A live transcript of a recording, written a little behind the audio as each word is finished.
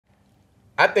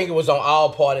I think it was on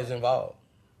all parties involved.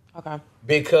 Okay.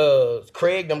 Because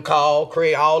Craig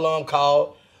all of them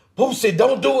called. Boosie,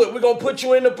 don't do it. We're going to put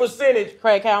you in the percentage.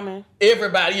 Craig Cowman.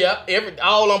 Everybody, yeah.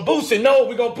 All on Boosie, no,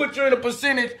 we're going to put you in the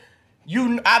percentage.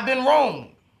 I've been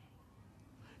wrong.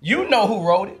 You know who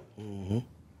wrote it. Mm-hmm.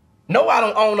 No, I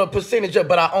don't own a percentage of it,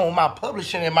 but I own my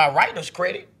publishing and my writer's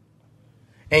credit.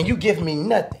 And you give me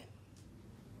nothing.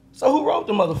 So who wrote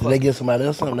the motherfucker? They give somebody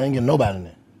else something, they ain't get nobody in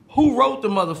there. Who wrote the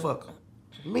motherfucker?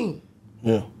 Me.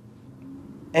 Yeah.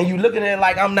 And you looking at it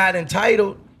like I'm not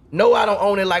entitled. No, I don't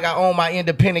own it like I own my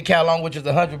independent catalog, which is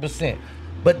 100%.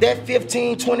 But that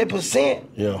 15, 20%,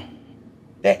 yeah,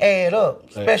 that add up,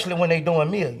 especially when they doing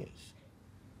millions.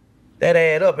 That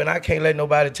add up, and I can't let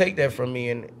nobody take that from me.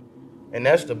 And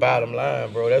that's the bottom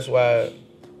line, bro. That's why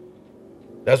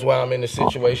I'm in the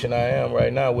situation I am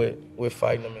right now with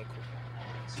fighting them.